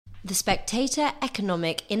The Spectator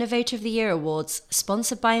Economic Innovator of the Year Awards,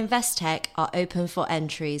 sponsored by Investec, are open for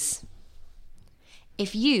entries.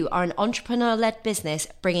 If you are an entrepreneur-led business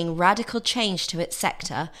bringing radical change to its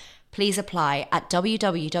sector, please apply at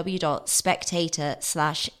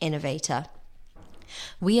www.spectator/innovator.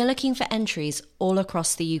 We are looking for entries all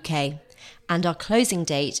across the UK, and our closing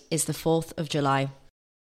date is the 4th of July.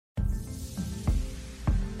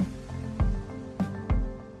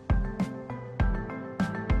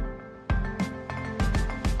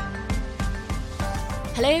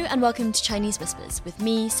 Hello and welcome to Chinese Whispers with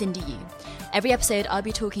me, Cindy Yu. Every episode I'll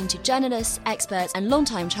be talking to journalists, experts and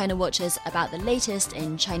long-time China watchers about the latest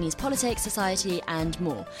in Chinese politics, society and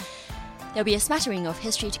more. There'll be a smattering of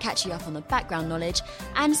history to catch you up on the background knowledge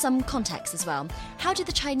and some context as well. How do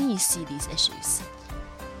the Chinese see these issues?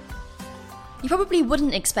 You probably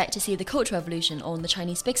wouldn't expect to see the Cultural Revolution on the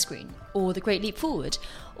Chinese big screen, or the Great Leap Forward,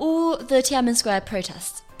 or the Tiananmen Square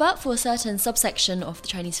protests. But for a certain subsection of the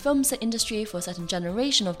Chinese film industry, for a certain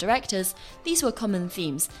generation of directors, these were common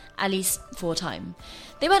themes, at least for a time.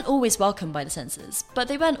 They weren't always welcomed by the censors, but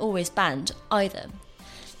they weren't always banned either.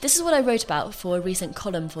 This is what I wrote about for a recent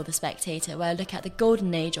column for The Spectator, where I look at the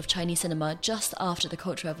golden age of Chinese cinema just after the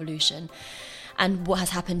Cultural Revolution, and what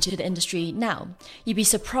has happened to the industry now. You'd be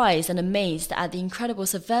surprised and amazed at the incredible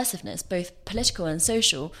subversiveness, both political and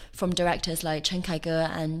social, from directors like Chen Kaige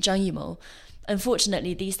and Zhang Yimou.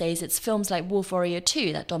 Unfortunately, these days it's films like Wolf Warrior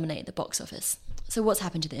 2 that dominate the box office. So what's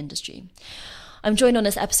happened to the industry? I'm joined on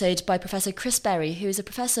this episode by Professor Chris Berry, who is a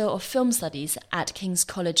Professor of Film Studies at King's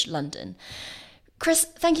College London. Chris,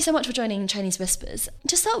 thank you so much for joining Chinese Whispers.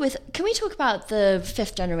 To start with, can we talk about the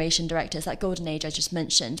fifth generation directors, that golden age I just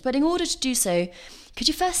mentioned? But in order to do so, could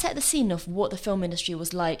you first set the scene of what the film industry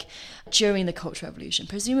was like during the Cultural Revolution?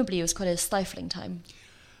 Presumably it was quite a stifling time.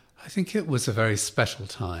 I think it was a very special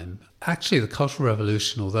time. Actually, the Cultural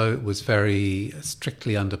Revolution, although it was very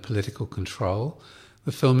strictly under political control,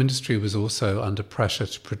 the film industry was also under pressure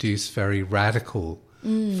to produce very radical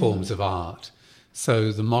forms of art.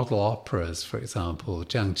 So the model operas, for example,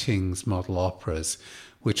 Jiang Qing's model operas,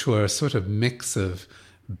 which were a sort of mix of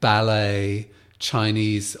ballet,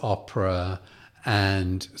 Chinese opera,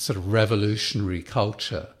 and sort of revolutionary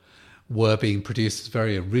culture, were being produced as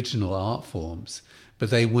very original art forms, but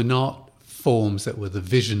they were not forms that were the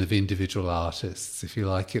vision of individual artists. If you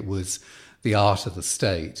like, it was the art of the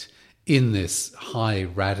state in this high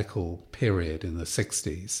radical period in the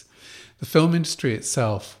 60s. The film industry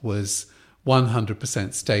itself was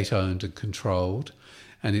 100% state-owned and controlled,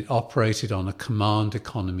 and it operated on a command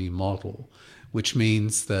economy model, which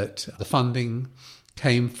means that the funding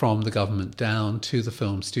came from the government down to the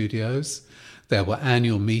film studios. There were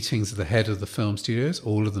annual meetings of the head of the film studios,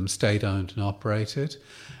 all of them state-owned and operated,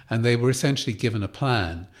 and they were essentially given a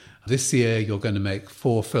plan. This year you're going to make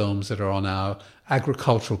 4 films that are on our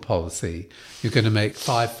agricultural policy. You're going to make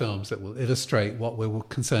 5 films that will illustrate what we're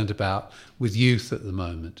concerned about with youth at the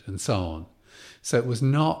moment, and so on. So it was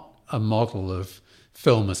not a model of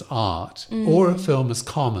film as art or a film as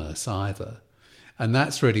commerce either. And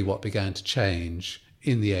that's really what began to change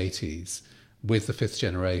in the 80s with the fifth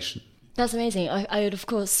generation. That's amazing. I would, of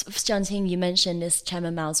course, Jiang Qing, you mentioned, is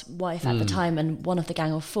Chairman Mao's wife at the time and one of the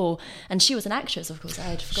Gang of Four. And she was an actress, of course. I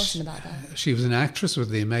had forgotten about that. She was an actress with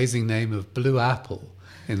the amazing name of Blue Apple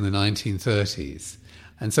in the 1930s.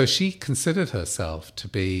 And so she considered herself to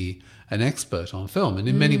be an expert on film. And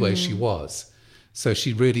in many ways she was. So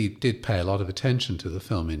she really did pay a lot of attention to the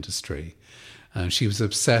film industry. She was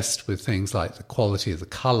obsessed with things like the quality of the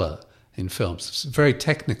colour in films, very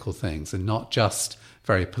technical things and not just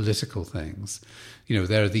very political things. You know,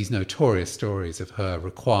 there are these notorious stories of her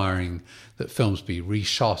requiring that films be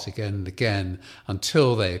reshot again and again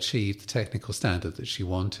until they achieved the technical standard that she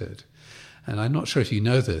wanted. And I'm not sure if you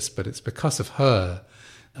know this, but it's because of her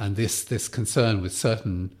and this concern with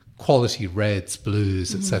certain quality reds,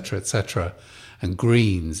 blues, etc., and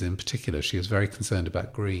greens in particular. She was very concerned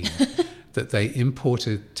about green, that they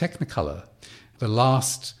imported Technicolor. The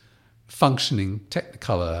last functioning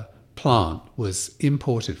Technicolor plant was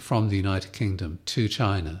imported from the United Kingdom to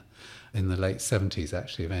China in the late 70s,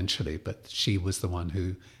 actually, eventually. But she was the one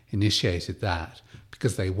who initiated that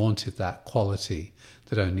because they wanted that quality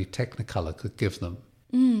that only Technicolor could give them.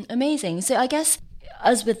 Amazing. So I guess,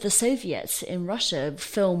 as with the Soviets in Russia,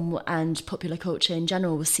 film and popular culture in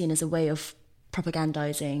general was seen as a way of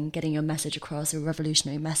propagandizing, getting your message across, a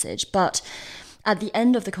revolutionary message. But at the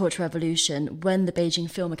end of the Cultural Revolution, when the Beijing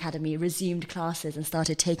Film Academy resumed classes and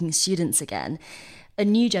started taking students again, a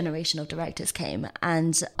new generation of directors came.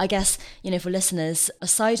 And I guess, for listeners, a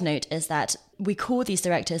side note is that we call these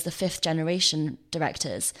directors the fifth generation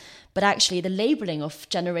directors, but actually the labeling of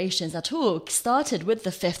generations at all started with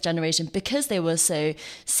the fifth generation because they were so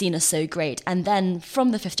seen as so great. And then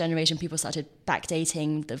from the fifth generation, people started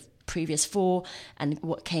backdating the previous four and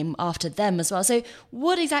what came after them as well. So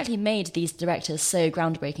what exactly made these directors so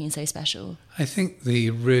groundbreaking and so special? I think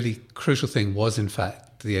the really crucial thing was, in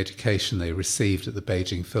fact, the education they received at the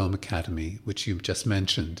Beijing Film Academy, which you just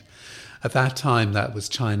mentioned. At that time, that was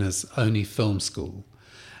China's only film school.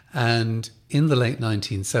 And in the late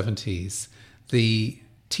 1970s, the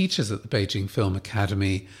teachers at the Beijing Film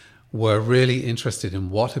Academy were really interested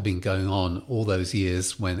in what had been going on all those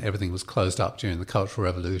years when everything was closed up during the Cultural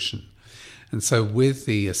Revolution. And so with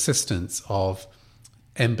the assistance of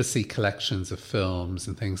embassy collections of films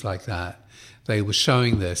and things like that, they were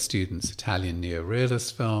showing their students Italian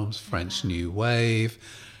neorealist films, French New Wave,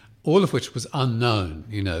 all of which was unknown.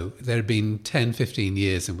 You know, there had been 10, 15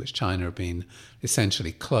 years in which China had been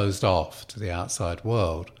essentially closed off to the outside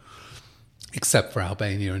world, except for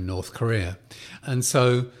Albania and North Korea. And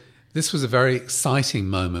so this was a very exciting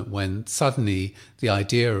moment when suddenly the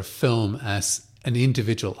idea of film as an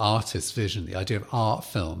individual artist's vision, the idea of art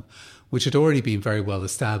film, which had already been very well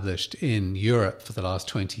established in Europe for the last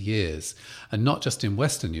 20 years, and not just in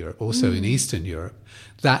Western Europe, also in Eastern Europe,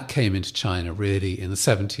 that came into China really in the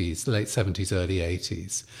 70s, late 70s, early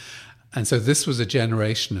 80s. And so this was a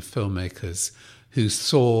generation of filmmakers who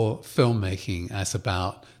saw filmmaking as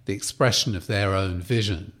about the expression of their own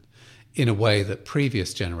vision in a way that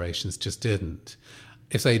previous generations just didn't.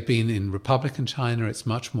 If they'd been in Republican China, it's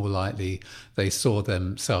much more likely they saw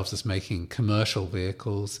themselves as making commercial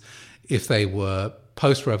vehicles. If they were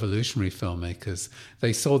post-revolutionary filmmakers,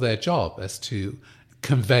 they saw their job as to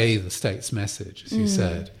convey the state's message, as you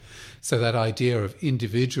said. So that idea of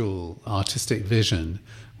individual artistic vision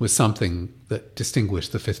was something that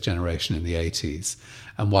distinguished the fifth generation in the 80s,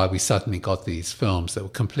 and why we suddenly got these films that were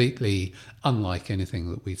completely unlike anything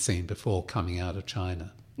that we'd seen before coming out of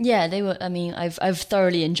China. Yeah, they were. I mean, I've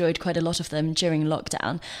thoroughly enjoyed quite a lot of them during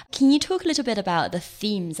lockdown. Can you talk a little bit about the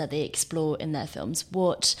themes that they explore in their films?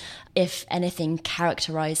 What, if anything,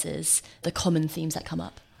 characterizes the common themes that come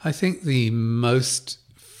up? I think the most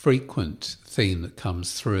frequent theme that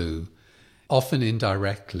comes through, often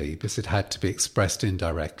indirectly, because it had to be expressed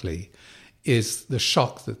indirectly, is the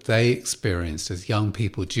shock that they experienced as young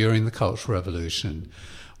people during the Cultural Revolution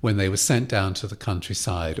when they were sent down to the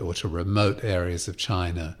countryside or to remote areas of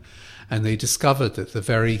China, and they discovered that the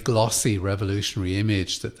very glossy revolutionary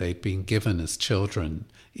image that they'd been given as children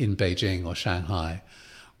in Beijing or Shanghai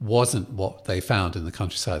wasn't what they found in the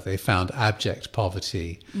countryside. They found abject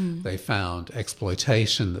poverty. They found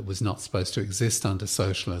exploitation that was not supposed to exist under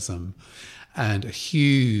socialism, and a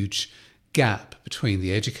huge gap between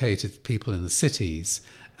the educated people in the cities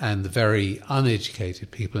and the very uneducated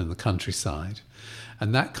people in the countryside.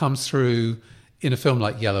 And that comes through in a film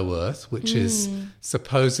like Yellow Earth, which is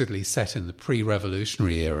supposedly set in the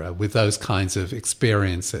pre-revolutionary era with those kinds of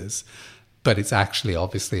experiences. But it's actually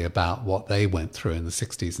obviously about what they went through in the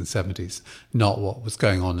 60s and 70s, not what was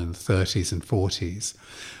going on in the 30s and 40s.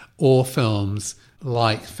 Or films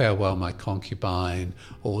like Farewell My Concubine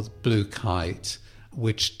or Blue Kite,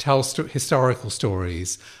 which tells historical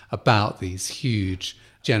stories about these huge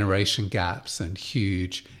generation gaps and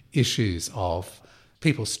huge issues of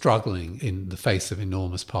people struggling in the face of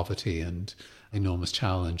enormous poverty and enormous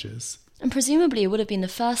challenges. And presumably it would have been the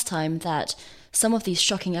first time that some of these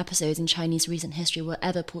shocking episodes in Chinese recent history were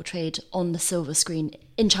ever portrayed on the silver screen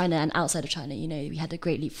in China and outside of China. You know, we had the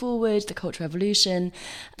Great Leap Forward, the Cultural Revolution,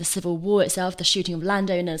 the Civil War itself, the shooting of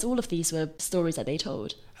landowners. All of these were stories that they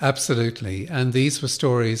told. Absolutely. And these were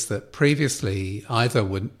stories that previously either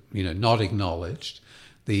were, not acknowledged.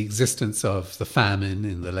 The existence of the famine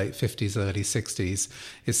in the late 50s, early 60s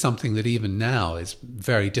is something that even now is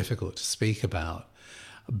very difficult to speak about.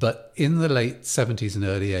 But in the late 70s and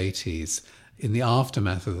early 80s, in the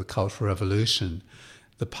aftermath of the Cultural Revolution,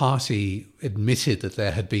 the party admitted that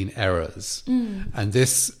there had been errors. And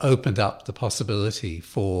this opened up the possibility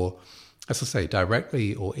for, as I say,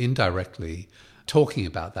 directly or indirectly talking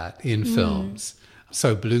about that in films.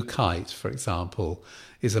 So Blue Kite, for example,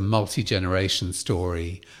 is a multi-generation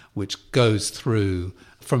story which goes through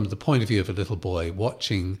from the point of view of a little boy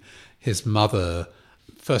watching his mother,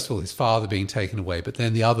 first of all, his father being taken away, but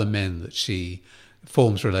then the other men that she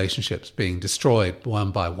forms relationships being destroyed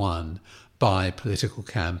one by one by political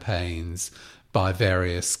campaigns, by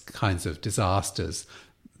various kinds of disasters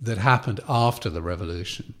that happened after the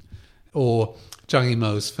revolution. Or Zhang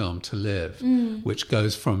Yimou's film To Live, which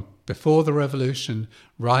goes from before the revolution,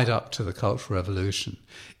 right up to the Cultural Revolution.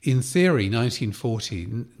 In theory,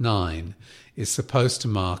 1949 is supposed to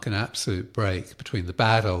mark an absolute break between the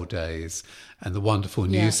bad old days and the wonderful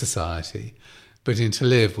new society. But in To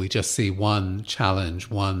Live, we just see one challenge,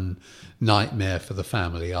 one nightmare for the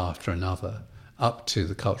family after another, up to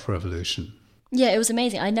the Cultural Revolution. Yeah, it was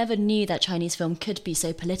amazing. I never knew that Chinese film could be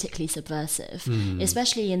so politically subversive,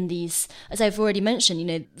 especially in these, as I've already mentioned, you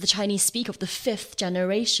know, the Chinese speak of the fifth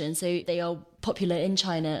generation, so they are popular in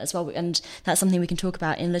China as well, and that's something we can talk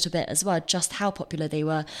about in a little bit as well, just how popular they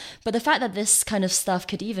were. But the fact that this kind of stuff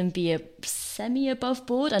could even be a semi-above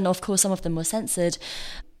board, and of course some of them were censored,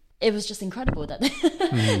 it was just incredible that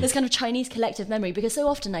this kind of Chinese collective memory, because so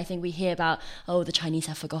often I think we hear about, oh, the Chinese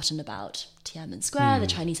have forgotten about Tiananmen Square, the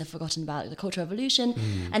Chinese have forgotten about the Cultural Revolution.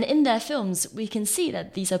 And in their films, we can see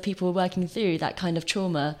that these are people working through that kind of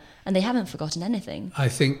trauma and they haven't forgotten anything. I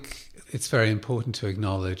think it's very important to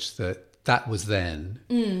acknowledge that that was then,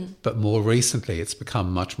 but more recently it's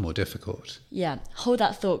become much more difficult. Yeah, hold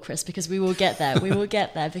that thought, Chris, because we will get there. We will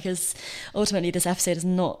get there, because ultimately this episode is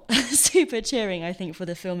not super cheering, I think, for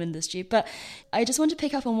the film industry. But I just want to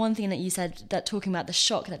pick up on one thing that you said, that talking about the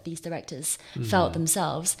shock that these directors felt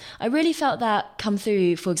themselves. I really felt that come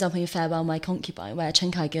through, for example, in Farewell My Concubine, where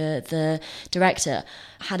Chen Kaige, the director,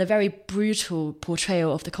 had a very brutal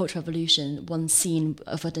portrayal of the Cultural Revolution, one scene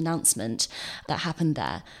of a denouncement that happened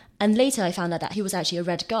there. And later I found out that he was actually a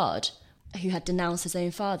Red Guard who had denounced his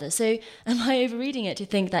own father. So am I overreading it to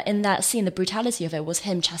think that in that scene, the brutality of it was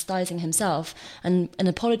him chastising himself and an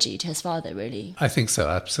apology to his father, really? I think so,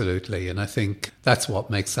 absolutely. And I think that's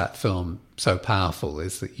what makes that film so powerful,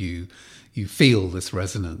 is that you feel this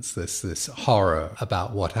resonance, this horror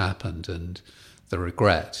about what happened and the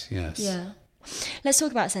regret, yes. Yeah. Let's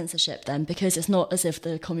talk about censorship then, because it's not as if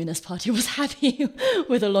the Communist Party was happy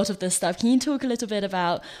with a lot of this stuff. Can you talk a little bit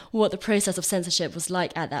about what the process of censorship was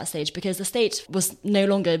like at that stage? Because the state was no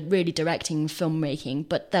longer really directing filmmaking,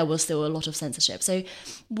 but there was still a lot of censorship. So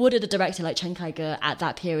what did a director like Chen Kaige at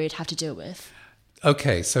that period have to deal with?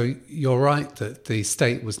 Okay, so you're right that the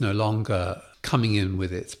state was no longer coming in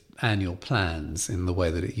with its annual plans in the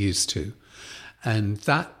way that it used to. And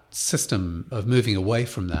that system of moving away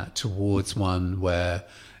from that towards one where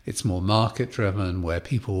it's more market driven, where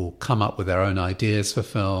people come up with their own ideas for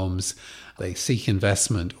films, they seek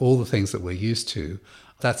investment, all the things that we're used to.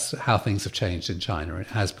 That's how things have changed in China. It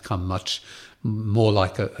has become much more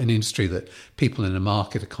like an industry that people in a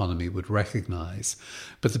market economy would recognize.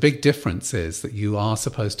 But the big difference is that you are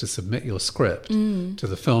supposed to submit your script to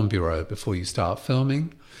the Film Bureau before you start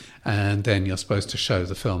filming, and then you're supposed to show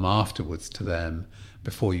the film afterwards to them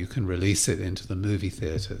before you can release it into the movie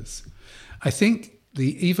theatres. I think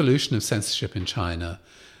the evolution of censorship in China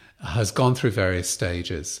has gone through various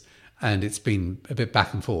stages, and it's been a bit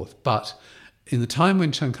back and forth. But in the time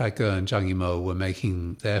when Chen Kaige and Zhang Yimou were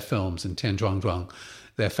making their films, and Tian Zhuangzhuang,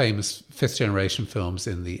 their famous fifth-generation films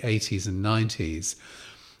in the 80s and 90s,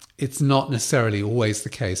 it's not necessarily always the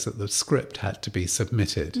case that the script had to be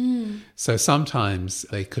submitted. So sometimes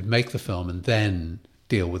they could make the film and then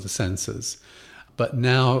deal with the censors. But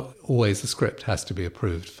now always the script has to be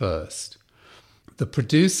approved first. The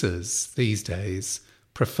producers these days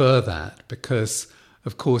prefer that because,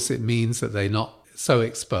 of course, it means that they're not so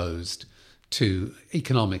exposed to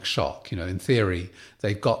economic shock. You know, in theory,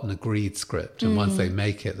 they've got an agreed script, and once they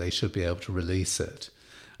make it, they should be able to release it.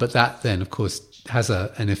 But that then, of course, has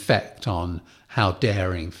an effect on how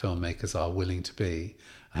daring filmmakers are willing to be,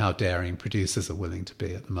 how daring producers are willing to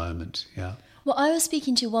be at the moment, yeah. Well, I was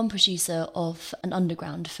speaking to one producer of an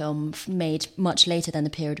underground film made much later than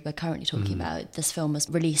the period we're currently talking about. This film was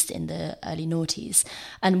released in the early noughties.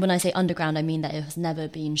 And when I say underground, I mean that it has never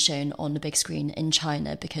been shown on the big screen in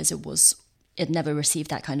China because it never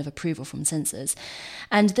received that kind of approval from censors.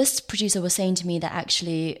 And this producer was saying to me that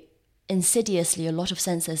actually, insidiously, a lot of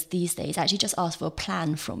censors these days actually just ask for a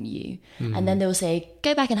plan from you. And then they'll say,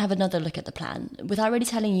 go back and have another look at the plan, without really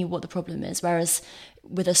telling you what the problem is. Whereas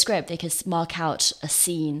with a script, they could mark out a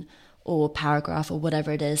scene or paragraph or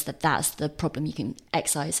whatever it is, that's the problem. You can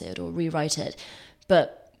excise it or rewrite it.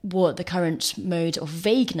 But what the current mode of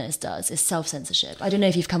vagueness does is self-censorship. I don't know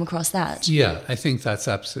if you've come across that. Yeah, I think that's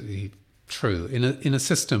absolutely true. In a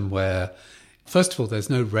system where, first of all, there's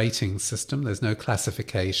no rating system, there's no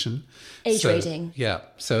classification. Age rating. Yeah,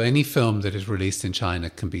 so any film that is released in China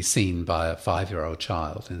can be seen by a 5-year-old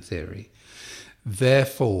child, in theory.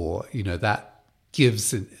 Therefore, you know, that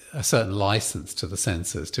gives a certain license to the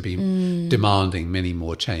censors to be demanding many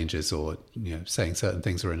more changes or, you know, saying certain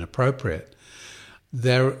things are inappropriate.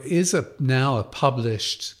 There is now a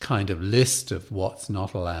published kind of list of what's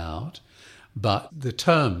not allowed, but the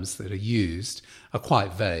terms that are used are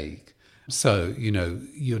quite vague. So,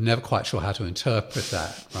 you're never quite sure how to interpret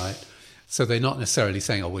that, right? So they're not necessarily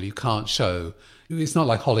saying, oh, well, you can't show... It's not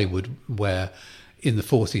like Hollywood where in the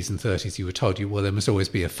 40s and 30s you were told, well, there must always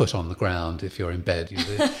be a foot on the ground if you're in bed. You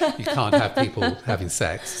can't have people having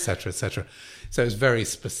sex, etc., etc. So it's very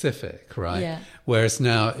specific, right? Yeah. Whereas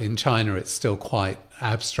now in China it's still quite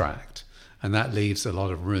abstract, and that leaves a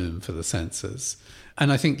lot of room for the censors.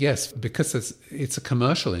 And I think, yes, because it's a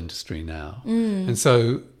commercial industry now. And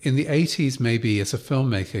so in the 80s, maybe as a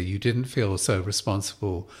filmmaker, you didn't feel so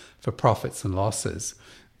responsible for profits and losses.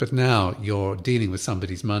 But now you're dealing with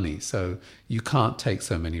somebody's money, so you can't take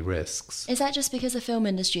so many risks. Is that just because the film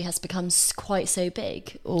industry has become quite so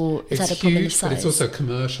big? Or is It's that a problem huge, of size? but it's also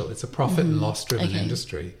commercial. It's a profit and loss-driven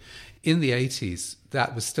industry. In the 80s,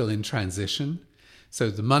 that was still in transition. So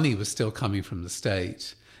the money was still coming from the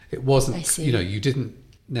state. It wasn't, you didn't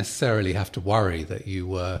necessarily have to worry that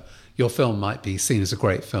your film might be seen as a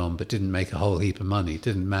great film but didn't make a whole heap of money. It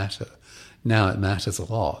didn't matter. Now it matters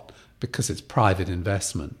a lot because it's private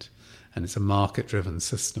investment and it's a market-driven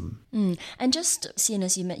system. And just seeing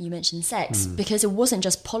as you mentioned sex, because it wasn't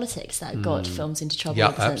just politics that got films into trouble. Yeah,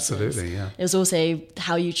 with the censors. absolutely, yeah. It was also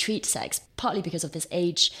how you treat sex, partly because of this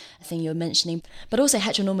age thing you're mentioning, but also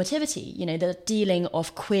heteronormativity, the dealing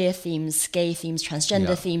of queer themes, gay themes,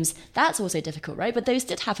 transgender themes. That's also difficult, right? But those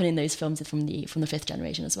did happen in those films from the fifth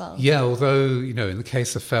generation as well. Yeah, although, in the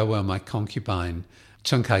case of Farewell My Concubine,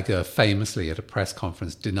 Chen Kaige famously at a press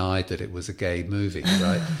conference denied that it was a gay movie,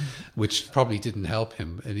 right? Which probably didn't help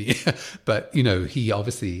him. But, he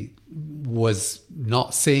obviously was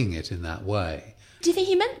not seeing it in that way. Do you think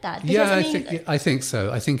he meant that? Because, yeah, I think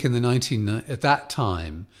so. I think at that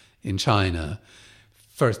time in China,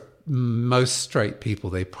 for most straight people,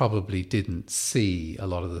 they probably didn't see a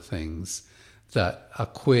lot of the things that a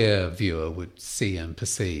queer viewer would see and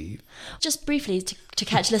perceive. Just briefly, to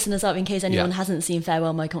catch listeners up in case anyone hasn't seen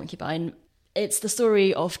Farewell My Concubine, it's the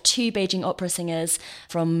story of two Beijing opera singers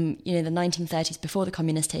from the 1930s before the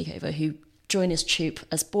communist takeover who join his troupe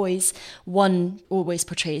as boys. One always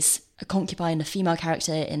portrays a concubine, a female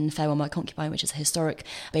character in Farewell My Concubine, which is a historic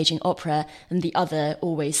Beijing opera, and the other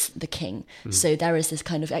always the king. So there is this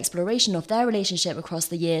kind of exploration of their relationship across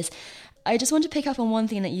the years. I just want to pick up on one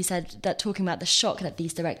thing that you said, that talking about the shock that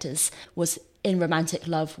these directors was in romantic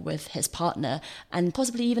love with his partner and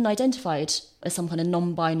possibly even identified as some kind of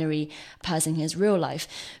non-binary person in his real life.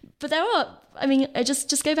 But there are, I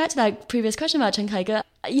just go back to that previous question about Chen Kaige.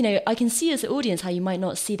 I can see as the audience how you might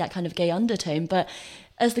not see that kind of gay undertone, but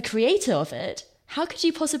as the creator of it, how could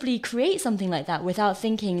you possibly create something like that without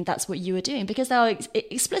thinking that's what you were doing? Because there are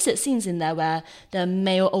explicit scenes in there where the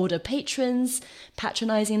male older patrons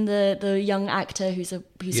patronizing the young actor who's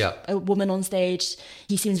a woman on stage.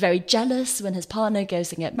 He seems very jealous when his partner goes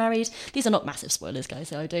to get married. These are not massive spoilers, guys,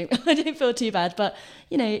 so I don't feel too bad. But,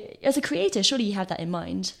 as a creator, surely you have that in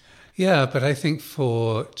mind. Yeah, but I think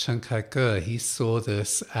for Chen Kaige, he saw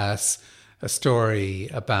this as a story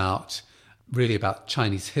about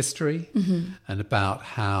Chinese history and about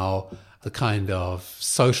how the kind of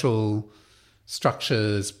social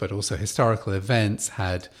structures, but also historical events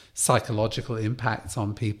had psychological impacts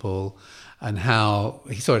on people, and how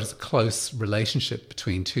he saw it as a close relationship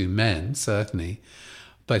between two men, certainly.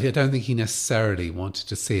 But I don't think he necessarily wanted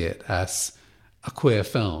to see it as a queer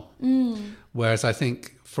film. Whereas I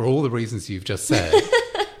think for all the reasons you've just said,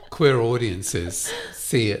 queer audiences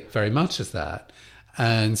see it very much as that.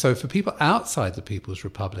 And so for people outside the People's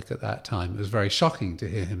Republic at that time, it was very shocking to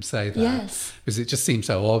hear him say that. Yes. Because it just seemed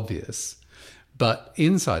so obvious. But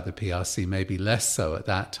inside the PRC, maybe less so at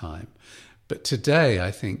that time. But today, I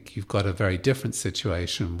think you've got a very different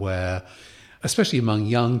situation where, especially among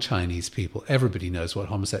young Chinese people, everybody knows what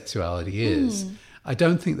homosexuality is. I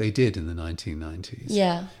don't think they did in the 1990s.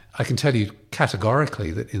 Yeah. I can tell you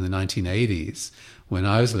categorically that in the 1980s, when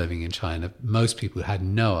I was living in China, most people had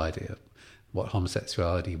no idea what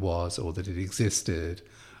homosexuality was or that it existed.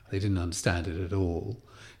 They didn't understand it at all.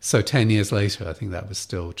 So 10 years later, I think that was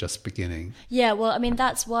still just beginning. Yeah, well,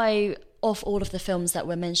 that's why of all of the films that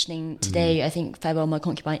we're mentioning today, I think Farewell My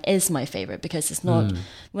Concubine is my favourite, because it's not...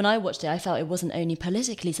 When I watched it, I felt it wasn't only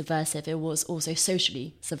politically subversive, it was also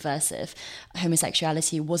socially subversive.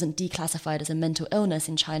 Homosexuality wasn't declassified as a mental illness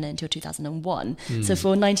in China until 2001. So for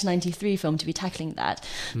a 1993 film to be tackling that.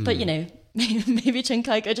 But, maybe Chen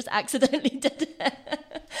Kaige just accidentally did it.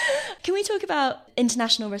 Can we talk about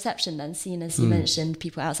international reception then, seeing as you mentioned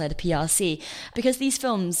people outside the PRC? Because these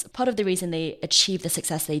films, part of the reason they achieved the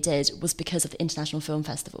success they did was because of the international film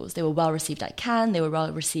festivals. They were well received at Cannes, they were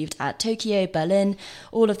well received at Tokyo, Berlin,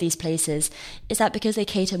 all of these places. Is that because they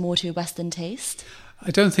cater more to Western taste?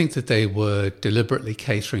 I don't think that they were deliberately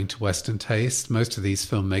catering to Western taste. Most of these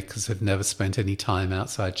filmmakers had never spent any time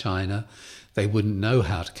outside China. They wouldn't know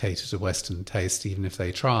how to cater to Western taste even if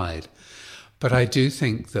they tried. But I do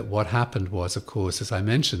think that what happened was, of course, as I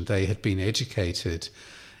mentioned, they had been educated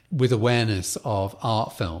with awareness of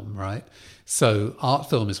art film, right? So art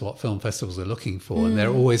film is what film festivals are looking for, and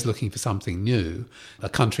they're always looking for something new, a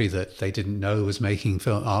country that they didn't know was making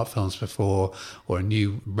art films before, or a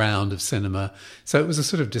new round of cinema. So it was a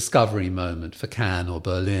sort of discovery moment for Cannes or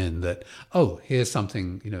Berlin that, oh, here's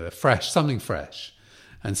something, something fresh.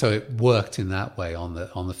 And so it worked in that way on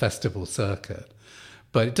the festival circuit.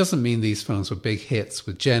 But it doesn't mean these films were big hits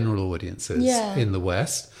with general audiences in the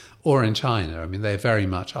West or in China. I mean, they're very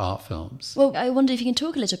much art films. Well, I wonder if you can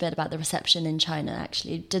talk a little bit about the reception in China,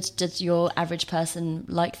 actually. Did your average person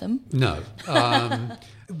like them? No.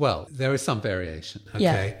 Well, there is some variation, okay?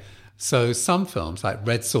 Yeah. So some films, like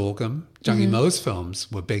Red Sorghum, Zhang Yimou's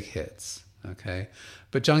films were big hits, okay?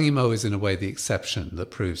 But Zhang Yimou is in a way the exception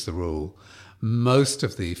that proves the rule. Most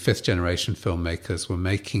of the fifth-generation filmmakers were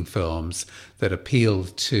making films that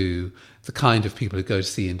appealed to the kind of people who go to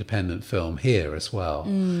see independent film here as well.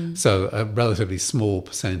 So a relatively small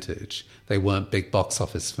percentage. They weren't big box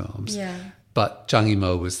office films. Yeah. But Zhang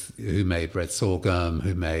Yimou was who made Red Sorghum,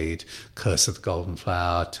 who made Curse of the Golden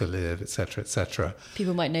Flower, To Live, etc., etc.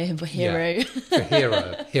 People might know him for Hero. Yeah,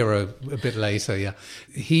 for Hero a bit later, yeah.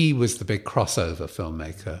 He was the big crossover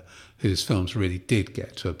filmmaker whose films really did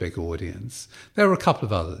get to a big audience. There were a couple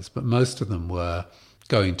of others, but most of them were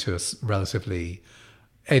going to a relatively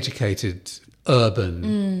educated,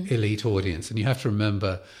 urban, elite audience. And you have to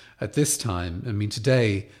remember, at this time, I mean,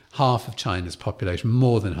 today, half of China's population,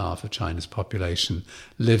 more than half of China's population,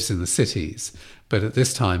 lives in the cities. But at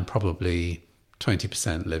this time, probably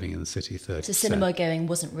 20% living in the city, 30%. So cinema going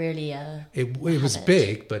wasn't really a It was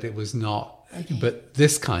big, but it was not. Okay. But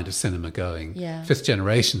this kind of cinema going, fifth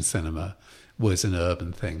generation cinema, was an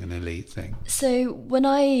urban thing, an elite thing. So when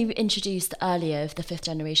I introduced earlier of the fifth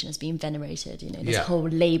generation as being venerated, this whole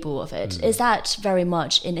label of it, is that very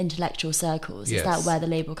much in intellectual circles? Yes. Is that where the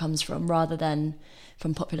label comes from rather than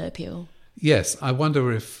from popular appeal? Yes. I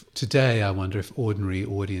wonder if ordinary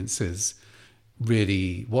audiences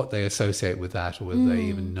really what they associate with that, or whether they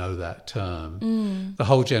even know that term. The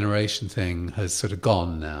whole generation thing has sort of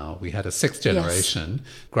gone now. We had a sixth generation,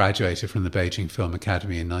 graduated from the Beijing Film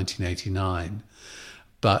Academy in 1989.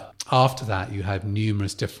 But after that, you had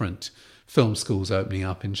numerous different film schools opening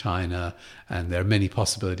up in China, and there are many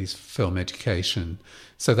possibilities for film education.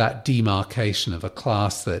 So that demarcation of a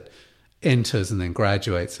class that enters and then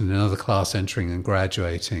graduates, and another class entering and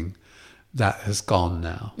graduating, that has gone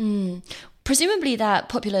now. Presumably that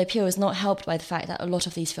popular appeal is not helped by the fact that a lot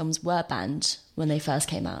of these films were banned when they first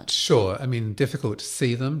came out. Sure. I mean, difficult to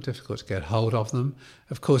see them, difficult to get hold of them.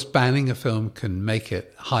 Of course, banning a film can make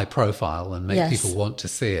it high profile and make people want to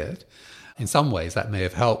see it. In some ways, that may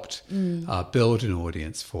have helped build an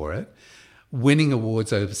audience for it. Winning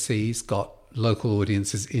awards overseas got local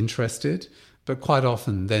audiences interested, but quite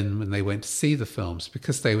often then when they went to see the films,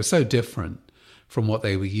 because they were so different from what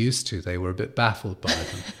they were used to, they were a bit baffled by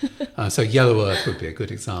them. So Yellow Earth would be a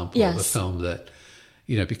good example of a film that,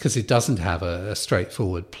 because it doesn't have a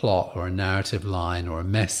straightforward plot or a narrative line or a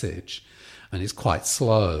message, and it's quite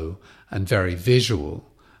slow and very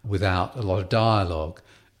visual without a lot of dialogue.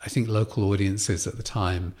 I think local audiences at the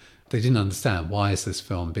time, they didn't understand, why is this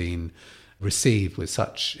film being received with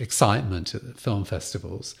such excitement at film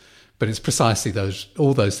festivals? But it's precisely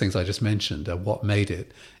all those things I just mentioned are what made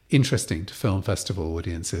it interesting to film festival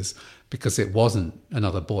audiences, because it wasn't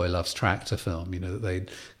another Boy Loves Tractor film, that they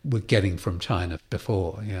were getting from China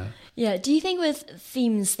before. Yeah. Do you think with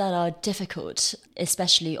themes that are difficult,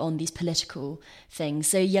 especially on these political things,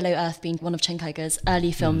 so Yellow Earth being one of Chen Kaige-'s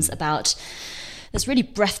early films about this really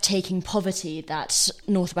breathtaking poverty that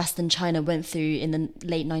northwestern China went through in the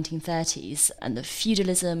late 1930s, and the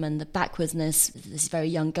feudalism and the backwardness, this very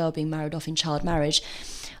young girl being married off in child marriage,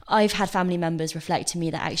 I've had family members reflect to me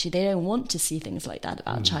that actually they don't want to see things like that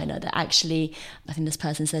about China. That actually, I think this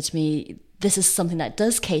person said to me, this is something that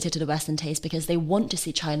does cater to the Western taste because they want to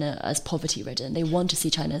see China as poverty-ridden. They want to see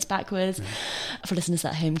China as backwards. For listeners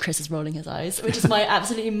at home, Chris is rolling his eyes, which is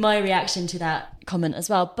absolutely my reaction to that comment as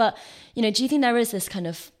well. But, do you think there is this kind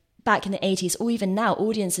of back in the 80s, or even now,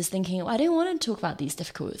 audiences thinking, I don't want to talk about these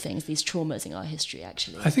difficult things, these traumas in our history,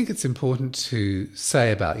 actually? I think it's important to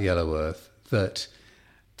say about Yellow Earth that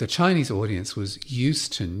the Chinese audience was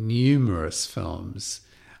used to numerous films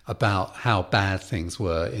about how bad things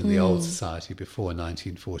were in the old society before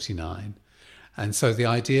 1949. And so the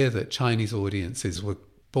idea that Chinese audiences were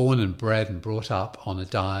born and bred and brought up on a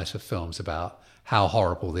diet of films about how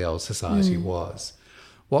horrible the old society was.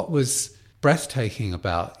 What was breathtaking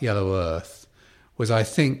about Yellow Earth was, I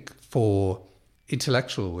think, for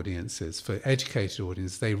intellectual audiences, for educated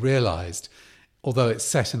audiences, they realized, although it's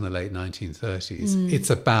set in the late 1930s, it's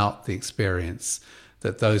about the experience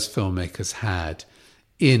that those filmmakers had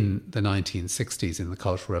in the 1960s in the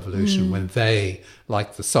Cultural Revolution, when they,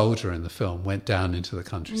 like the soldier in the film, went down into the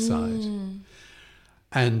countryside.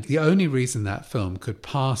 And the only reason that film could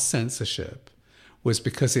pass censorship was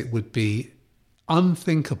because it would be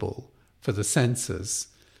unthinkable for the censors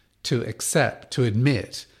to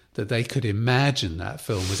admit that they could imagine that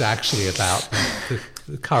film was actually about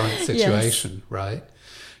the current situation, right?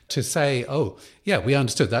 To say, oh, yeah, we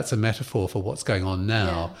understood that's a metaphor for what's going on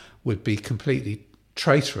now would be completely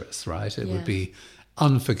traitorous, right? It would be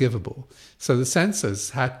unforgivable. So the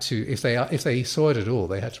censors had to, if they saw it at all,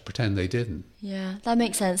 they had to pretend they didn't. Yeah, that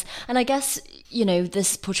makes sense. And I guess,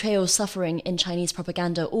 this portrayal of suffering in Chinese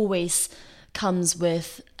propaganda always comes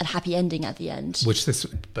with a happy ending at the end. Which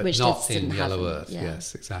not in Yellow Earth. Yeah.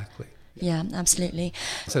 Yes, exactly. Yeah, absolutely.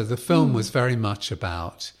 So the film was very much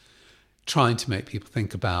about trying to make people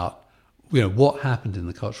think about, what happened in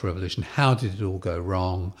the Cultural Revolution, how did it all go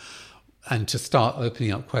wrong, and to start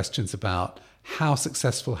opening up questions about how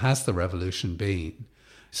successful has the revolution been.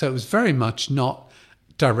 So it was very much not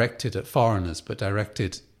directed at foreigners, but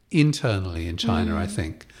directed internally in China, I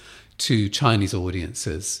think, to Chinese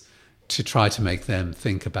audiences, to try to make them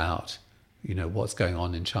think about, what's going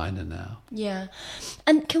on in China now. Yeah.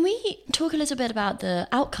 And can we talk a little bit about the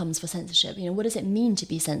outcomes for censorship? What does it mean to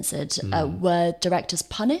be censored? Were directors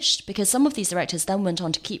punished? Because some of these directors then went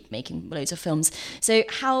on to keep making loads of films. So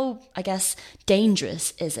how, I guess,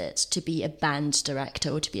 dangerous is it to be a banned director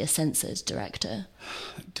or to be a censored director?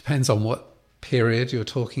 It depends on what period you're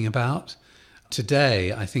talking about.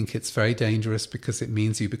 Today, I think it's very dangerous because it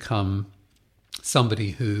means you become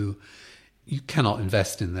somebody who you cannot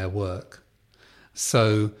invest in their work.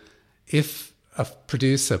 So if a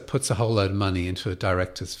producer puts a whole load of money into a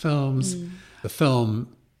director's films, the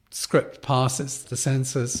film script passes the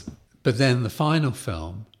censors, but then the final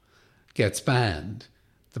film gets banned,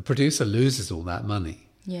 the producer loses all that money.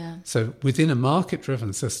 Yeah. So within a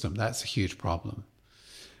market-driven system, that's a huge problem.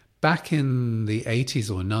 Back in the 80s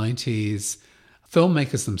or 90s,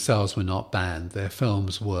 filmmakers themselves were not banned, their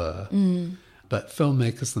films were. But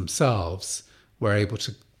filmmakers themselves were able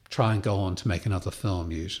to try and go on to make another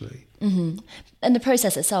film, usually. And the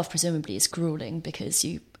process itself presumably is grueling because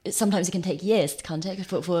sometimes it can take years, can't it,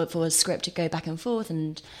 for a script to go back and forth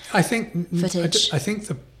and I think footage. I think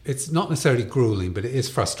it's not necessarily grueling, but it is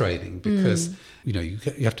frustrating because you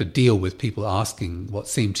have to deal with people asking what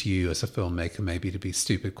seem to you as a filmmaker maybe to be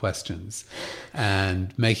stupid questions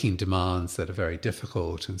and making demands that are very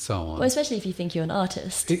difficult and so on. Well, especially if you think you're an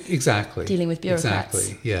artist. Exactly. Dealing with bureaucrats.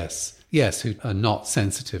 Exactly, yes, who are not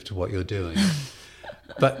sensitive to what you're doing.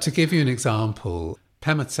 But to give you an example,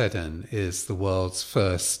 Pema Tsedan is the world's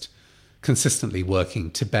first consistently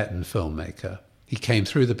working Tibetan filmmaker. He came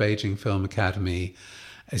through the Beijing Film Academy.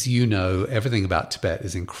 As you know, everything about Tibet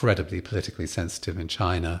is incredibly politically sensitive in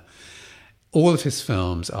China. All of his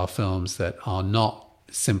films are films that are not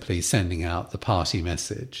simply sending out the party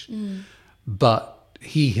message, but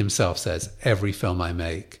he himself says, every film I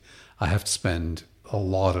make, I have to spend a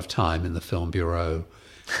lot of time in the film bureau,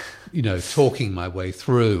 talking my way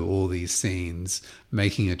through all these scenes,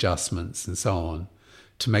 making adjustments and so on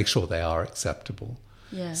to make sure they are acceptable.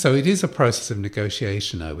 Yeah. So it is a process of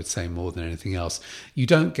negotiation, I would say, more than anything else. You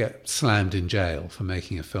don't get slammed in jail for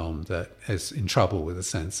making a film that is in trouble with the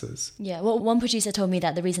censors. Yeah, well, one producer told me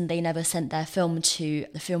that the reason they never sent their film to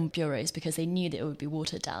the film bureau is because they knew that it would be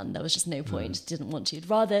watered down. There was just no point, didn't want to.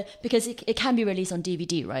 Rather, because it can be released on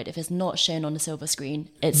DVD, right? If it's not shown on a silver screen,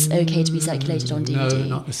 it's okay to be circulated on DVD. No,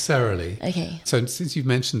 not necessarily. Okay. So since you've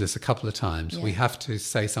mentioned this a couple of times, we have to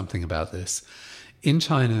say something about this. In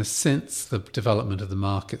China, since the development of the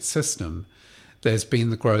market system, there's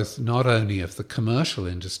been the growth not only of the commercial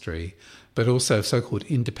industry, but also of so-called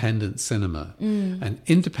independent cinema. And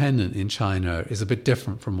independent in China is a bit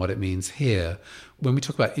different from what it means here. When we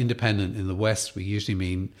talk about independent in the West, we usually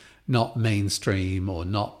mean not mainstream or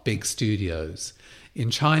not big studios.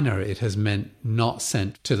 In China, it has meant not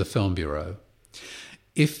sent to the film bureau.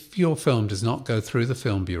 If your film does not go through the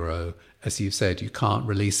Film Bureau, as you've said, you can't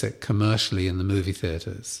release it commercially in the movie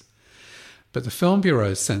theatres. But the Film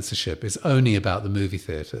Bureau's censorship is only about the movie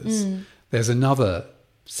theatres. There's another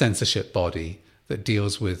censorship body that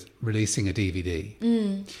deals with releasing a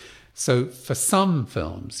DVD. So for some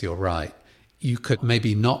films, you're right, you could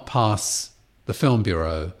maybe not pass the Film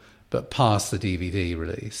Bureau, but pass the DVD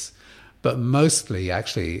release. But mostly,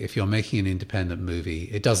 actually, if you're making an independent movie,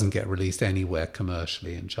 it doesn't get released anywhere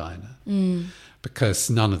commercially in China because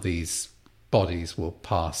none of these bodies will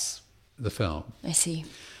pass the film. I see.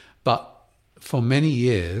 But for many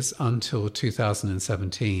years, until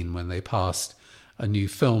 2017, when they passed a new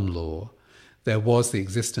film law, there was the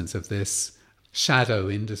existence of this shadow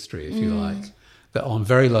industry, if you like, that on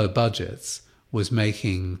very low budgets was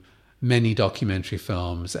making many documentary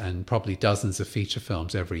films and probably dozens of feature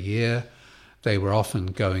films every year. They were often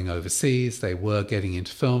going overseas. They were getting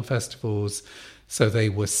into film festivals. So they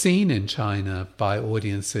were seen in China by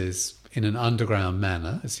audiences in an underground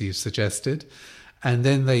manner, as you suggested. And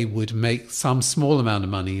then they would make some small amount of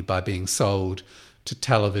money by being sold to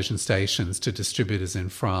television stations, to distributors in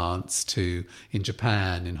France, in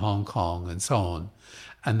Japan, in Hong Kong, and so on.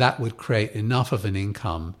 And that would create enough of an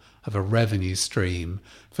income, of a revenue stream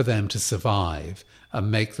for them to survive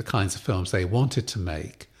and make the kinds of films they wanted to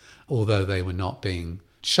make, although they were not being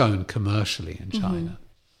shown commercially in China.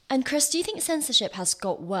 And Chris, do you think censorship has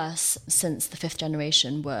got worse since the fifth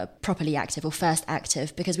generation were properly active or first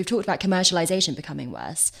active? Because we've talked about commercialisation becoming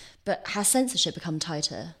worse, but has censorship become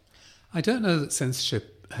tighter? I don't know that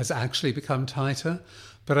censorship has actually become tighter,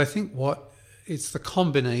 but I think it's the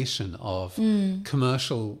combination of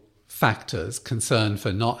commercial factors, concern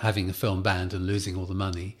for not having a film banned and losing all the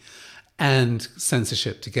money, and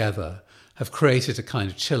censorship together have created a kind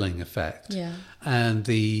of chilling effect. Yeah. And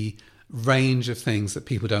the range of things that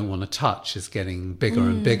people don't want to touch is getting bigger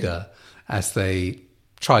and bigger as they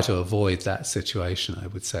try to avoid that situation, I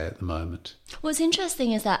would say, at the moment. What's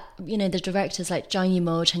interesting is that, the directors like Zhang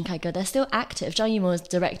Yimou, Chen Kaige, they're still active. Zhang Yimou is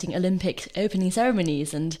directing Olympic opening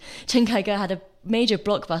ceremonies, and Chen Kaige had a major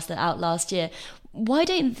blockbuster out last year. Why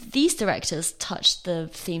don't these directors touch the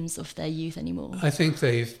themes of their youth anymore? I think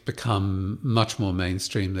they've become much more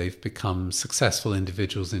mainstream. They've become successful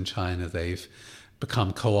individuals in China. They've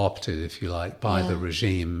become co-opted, if you like, by the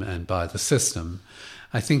regime and by the system.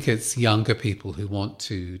 I think it's younger people who want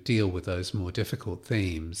to deal with those more difficult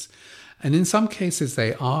themes. And in some cases,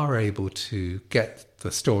 they are able to get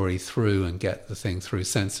the story through and get the thing through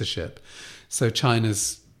censorship. So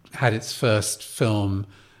China's had its first film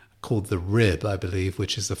called The Rib, I believe,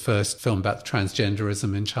 which is the first film about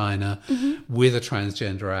transgenderism in China with a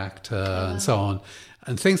transgender actor and so on.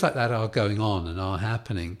 And things like that are going on and are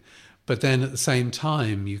happening. But then at the same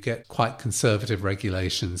time, you get quite conservative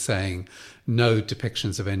regulations saying no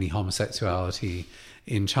depictions of any homosexuality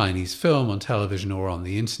in Chinese film, on television or on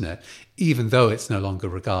the internet, even though it's no longer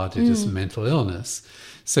regarded as a mental illness.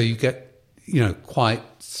 So you get, quite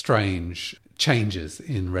strange changes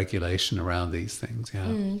in regulation around these things.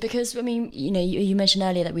 Because, you mentioned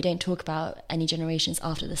earlier that we don't talk about any generations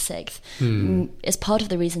after the sixth. It's part of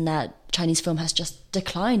the reason that Chinese film has just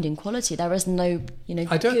declined in quality. There is no,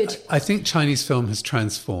 I think Chinese film has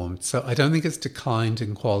transformed. So I don't think it's declined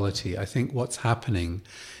in quality. I think what's happening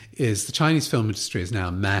is the Chinese film industry is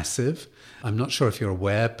now massive. I'm not sure if you're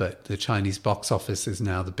aware, but the Chinese box office is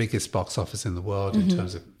now the biggest box office in the world in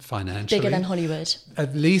terms of financially. Bigger than Hollywood.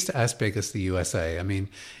 At least as big as the USA. I mean,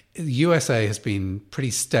 the USA has been pretty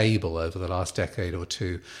stable over the last decade or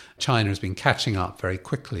two. China has been catching up very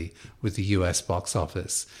quickly with the US box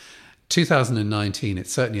office. 2019, it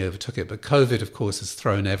certainly overtook it, but COVID, of course, has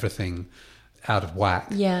thrown everything out of whack.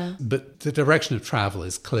 Yeah. But the direction of travel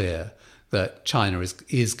is clear, that China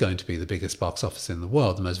is going to be the biggest box office in the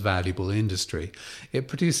world, the most valuable industry. It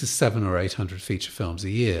produces 700 or 800 feature films a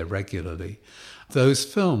year regularly. Those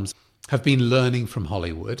films have been learning from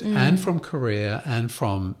Hollywood and from Korea and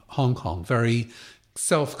from Hong Kong very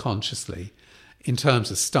self-consciously in terms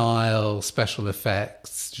of style, special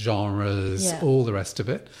effects, genres, all the rest of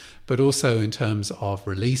it, but also in terms of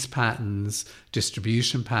release patterns,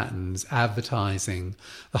 distribution patterns, advertising.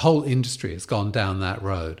 The whole industry has gone down that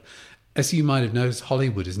road. As you might have noticed,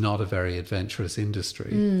 Hollywood is not a very adventurous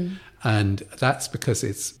industry. And that's because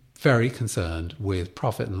it's very concerned with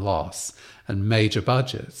profit and loss and major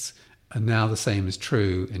budgets. And now the same is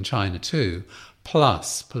true in China too,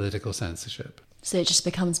 plus political censorship. So it just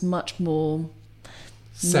becomes much more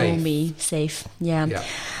normie, safe. Yeah.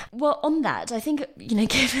 Well, on that, I think,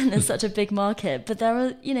 given it's such a big market, but there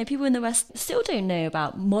are, people in the West still don't know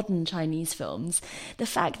about modern Chinese films. The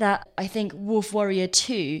fact that I think Wolf Warrior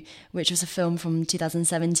 2, which was a film from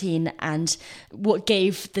 2017, and what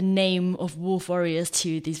gave the name of Wolf Warriors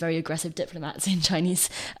to these very aggressive diplomats in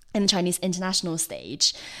the Chinese international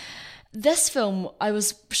stage. This film, I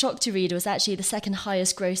was shocked to read, was actually the second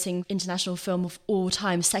highest grossing international film of all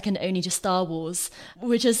time, second only to Star Wars,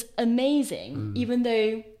 which is amazing, even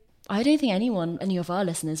though I don't think any of our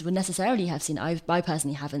listeners would necessarily have seen it. I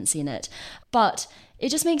personally haven't seen it. But it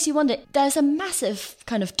just makes you wonder, there's a massive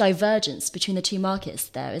kind of divergence between the two markets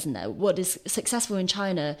there, isn't there? What is successful in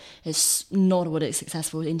China is not what is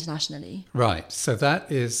successful internationally. Right. So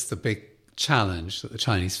that is the big challenge that the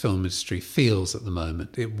Chinese film industry feels at the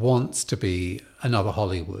moment. It wants to be another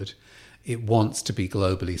Hollywood. It wants to be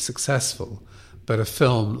globally successful. But a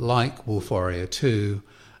film like Wolf Warrior 2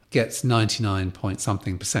 gets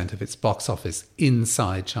 99-point-something% of its box office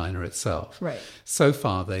inside China itself. Right. So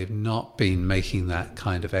far, they've not been making that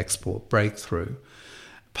kind of export breakthrough.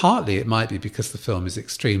 Partly it might be because the film is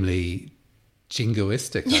extremely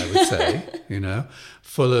jingoistic, I would say,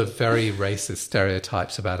 full of very racist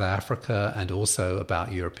stereotypes about Africa and also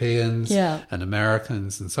about Europeans and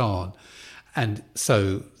Americans and so on. And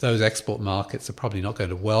so those export markets are probably not going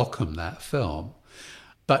to welcome that film.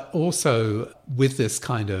 But also with this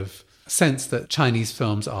kind of sense that Chinese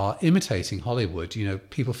films are imitating Hollywood,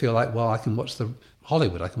 people feel like, well, I can watch the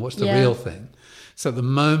Hollywood, I can watch the real thing. So at the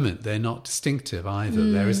moment, they're not distinctive either.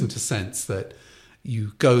 There isn't a sense that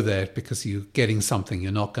you go there because you're getting something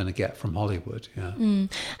you're not going to get from Hollywood. Yeah.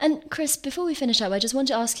 And Chris, before we finish up, I just want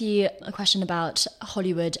to ask you a question about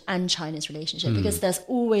Hollywood and China's relationship, because there's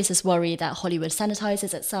always this worry that Hollywood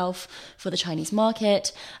sanitizes itself for the Chinese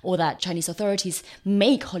market, or that Chinese authorities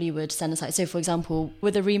make Hollywood sanitize. So, for example,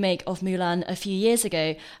 with the remake of Mulan a few years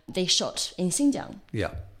ago, they shot in Xinjiang.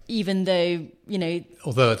 Yeah. Even though,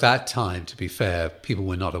 Although at that time, to be fair, people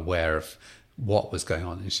were not aware of what was going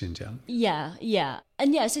on in Xinjiang. Yeah.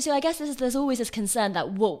 And so I guess there's always this concern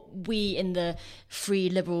that what we in the free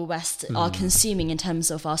liberal West are consuming in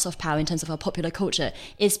terms of our soft power, in terms of our popular culture,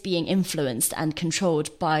 is being influenced and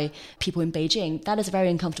controlled by people in Beijing. That is a very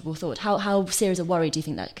uncomfortable thought. How serious a worry do you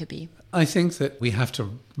think that could be? I think that we have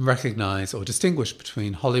to recognize or distinguish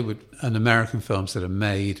between Hollywood and American films that are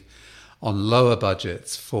made on lower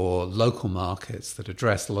budgets for local markets that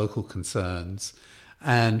address local concerns,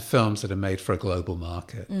 and films that are made for a global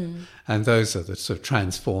market. And those are the sort of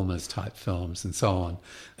Transformers type films and so on,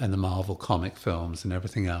 and the Marvel comic films and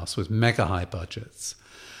everything else with mega high budgets.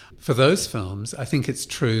 For those films, I think it's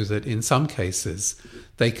true that in some cases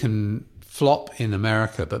they can flop in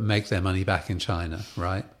America but make their money back in China,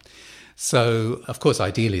 right? So, of course,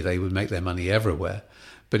 ideally they would make their money everywhere.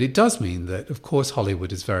 But it does mean that, of course,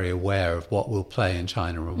 Hollywood is very aware of what will play in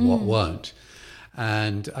China and what won't.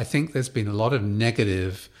 And I think there's been a lot of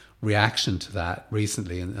negative reaction to that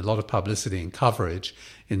recently, and a lot of publicity and coverage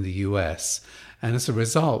in the US. And as a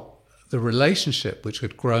result, the relationship which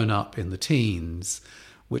had grown up in the teens,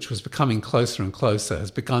 which was becoming closer and closer,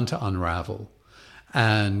 has begun to unravel.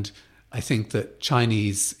 And I think that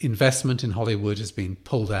Chinese investment in Hollywood has been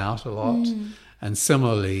pulled out a lot. And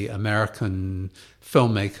similarly, American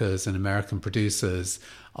filmmakers and American producers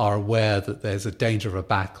are aware that there's a danger of a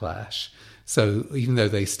backlash. So even though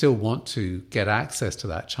they still want to get access to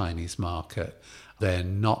that Chinese market, they're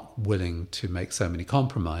not willing to make so many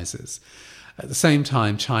compromises. At the same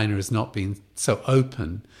time, China has not been so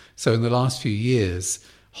open. So in the last few years,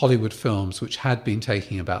 Hollywood films, which had been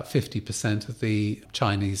taking about 50% of the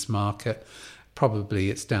Chinese market, probably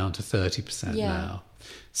it's down to 30% now.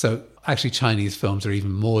 So actually Chinese films are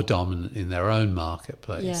even more dominant in their own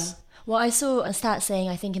marketplace. Yeah. Well, I saw a stat saying,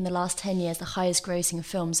 I think in the last 10 years, the highest grossing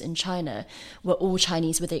films in China were all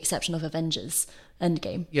Chinese, with the exception of Avengers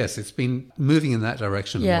Endgame. Yes, it's been moving in that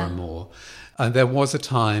direction more and more. And there was a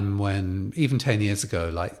time when, even 10 years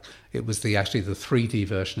ago, it was actually the 3D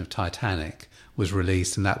version of Titanic was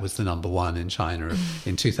released, and that was the number one in China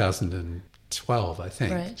in 2012, I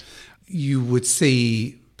think. Right. You would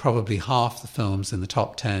see probably half the films in the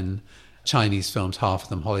top 10 Chinese films, half of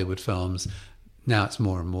them Hollywood films. Now it's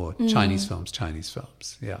more and more Chinese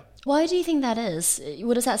films, yeah. Why do you think that is?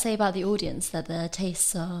 What does that say about the audience, that their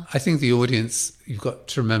tastes are... I think the audience, you've got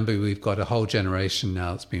to remember, we've got a whole generation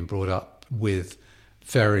now that's been brought up with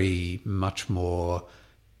very much more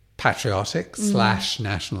patriotic /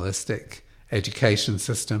 nationalistic education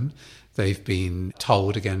system. They've been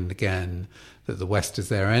told again and again that the West is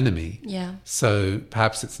their enemy. Yeah. So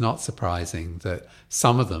perhaps it's not surprising that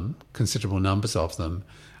some of them, considerable numbers of them,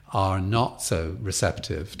 are not so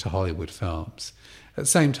receptive to Hollywood films. At the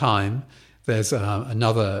same time, there's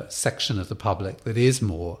another section of the public that is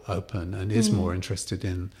more open and is more interested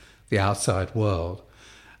in the outside world.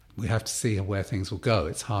 We have to see where things will go.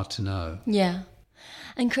 It's hard to know. Yeah.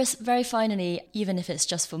 And Chris, very finally, even if it's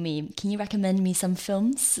just for me, can you recommend me some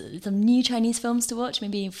films, some new Chinese films to watch,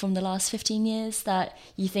 maybe from the last 15 years that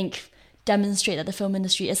you think demonstrate that the film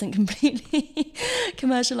industry isn't completely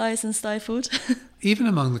commercialized and stifled? Even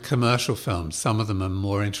among the commercial films, some of them are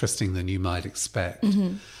more interesting than you might expect.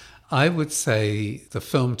 I would say the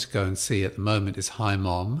film to go and see at the moment is Hi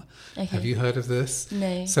Mom. Okay. Have you heard of this?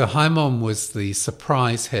 No. So Hi Mom was the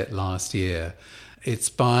surprise hit last year. It's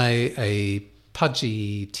by a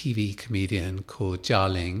pudgy TV comedian called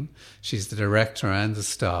Jia Ling. She's the director and the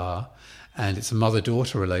star, and it's a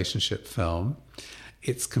mother-daughter relationship film.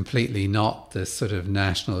 It's completely not the sort of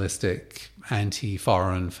nationalistic,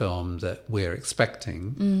 anti-foreign film that we're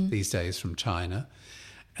expecting these days from China.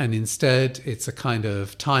 And instead, it's a kind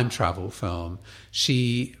of time travel film.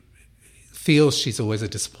 She feels she's always a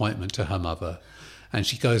disappointment to her mother, and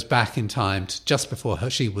she goes back in time to just before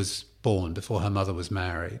she was born, before her mother was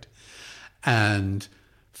married, and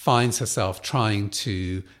finds herself trying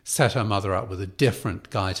to set her mother up with a different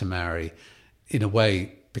guy to marry, in a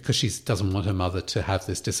way because she doesn't want her mother to have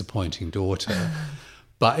this disappointing daughter.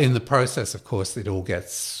 But in the process, of course, it all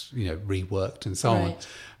gets, reworked and so on.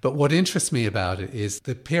 But what interests me about it is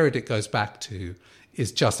the period it goes back to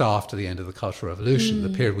is just after the end of the Cultural Revolution, the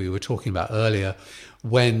period we were talking about earlier,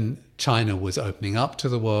 when China was opening up to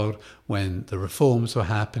the world, when the reforms were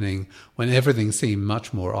happening, when everything seemed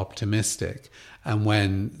much more optimistic, and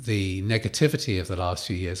when the negativity of the last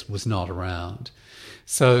few years was not around.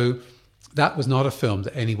 So that was not a film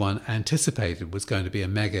that anyone anticipated was going to be a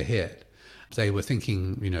mega hit. They were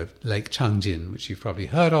thinking, Lake Changjin, which you've probably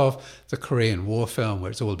heard of, the Korean War film,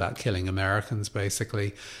 where it's all about killing Americans,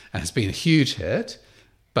 basically, and has been a huge hit.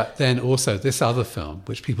 But then also this other film,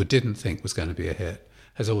 which people didn't think was going to be a hit,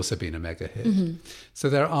 has also been a mega hit. So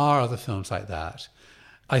there are other films like that.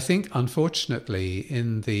 I think, unfortunately,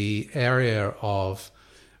 in the area of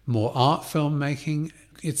more art filmmaking,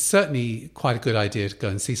 it's certainly quite a good idea to go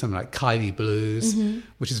and see something like Kylie Blues,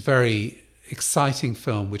 which is very exciting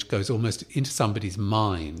film which goes almost into somebody's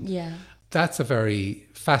mind. Yeah. That's a very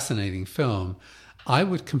fascinating film. I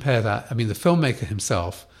would compare that, the filmmaker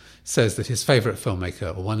himself says that his favorite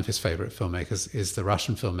filmmaker, or one of his favorite filmmakers, is the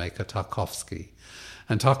Russian filmmaker Tarkovsky.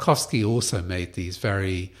 And Tarkovsky also made these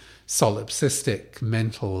very solipsistic,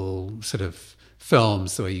 mental sort of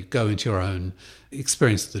films where you go into your own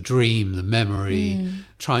experience of the dream, the memory,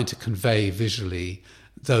 trying to convey visually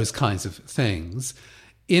those kinds of things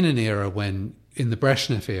in an era when, in the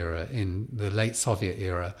Brezhnev era, in the late Soviet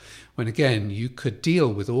era, when again you could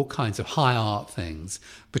deal with all kinds of high art things,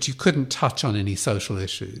 but you couldn't touch on any social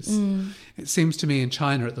issues. It seems to me in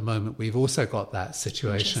China at the moment we've also got that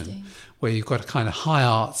situation where you've got a kind of high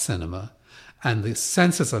art cinema, and the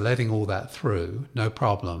censors are letting all that through, no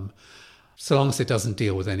problem, so long as it doesn't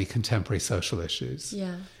deal with any contemporary social issues.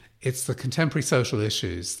 Yeah. It's the contemporary social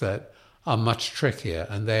issues that are much trickier,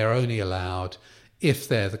 and they are only allowed if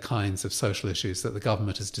they're the kinds of social issues that the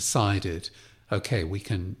government has decided, okay, we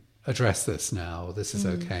can address this now, or this is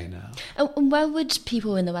okay now. And where would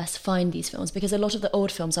people in the West find these films? Because a lot of the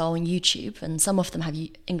old films are on YouTube, and some of them have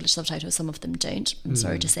English subtitles, some of them don't, I'm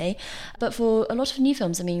sorry to say. But for a lot of new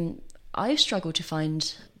films, I've struggled to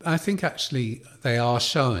find... I think actually they are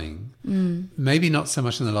showing, maybe not so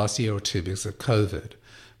much in the last year or two because of COVID,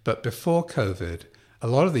 but before COVID, a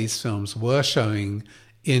lot of these films were showing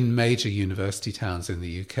in major university towns in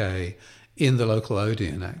the UK, in the local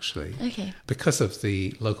Odeon, actually, because of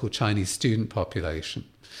the local Chinese student population.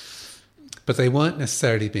 But they weren't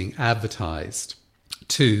necessarily being advertised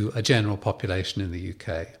to a general population in the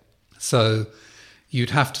UK. So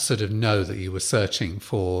you'd have to sort of know that you were searching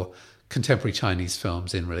for contemporary Chinese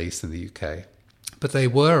films in release in the UK. But they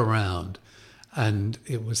were around, and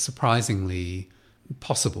it was surprisingly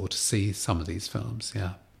possible to see some of these films,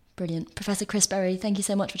 yeah. Brilliant. Professor Chris Berry, thank you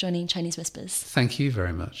so much for joining Chinese Whispers. Thank you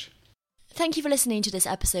very much. Thank you for listening to this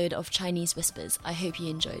episode of Chinese Whispers. I hope you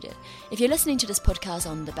enjoyed it. If you're listening to this podcast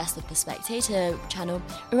on the Best of the Spectator channel,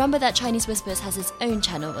 remember that Chinese Whispers has its own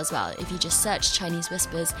channel as well. If you just search Chinese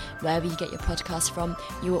Whispers wherever you get your podcast from,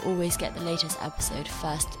 you will always get the latest episode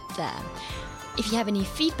first there. If you have any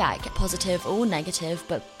feedback, positive or negative,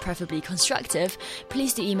 but preferably constructive,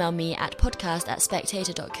 please do email me at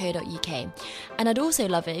podcast@spectator.co.uk. And I'd also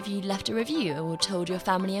love it if you left a review or told your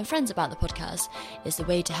family and friends about the podcast. It's the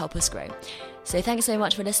way to help us grow. So thanks so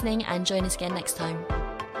much for listening, and join us again next time.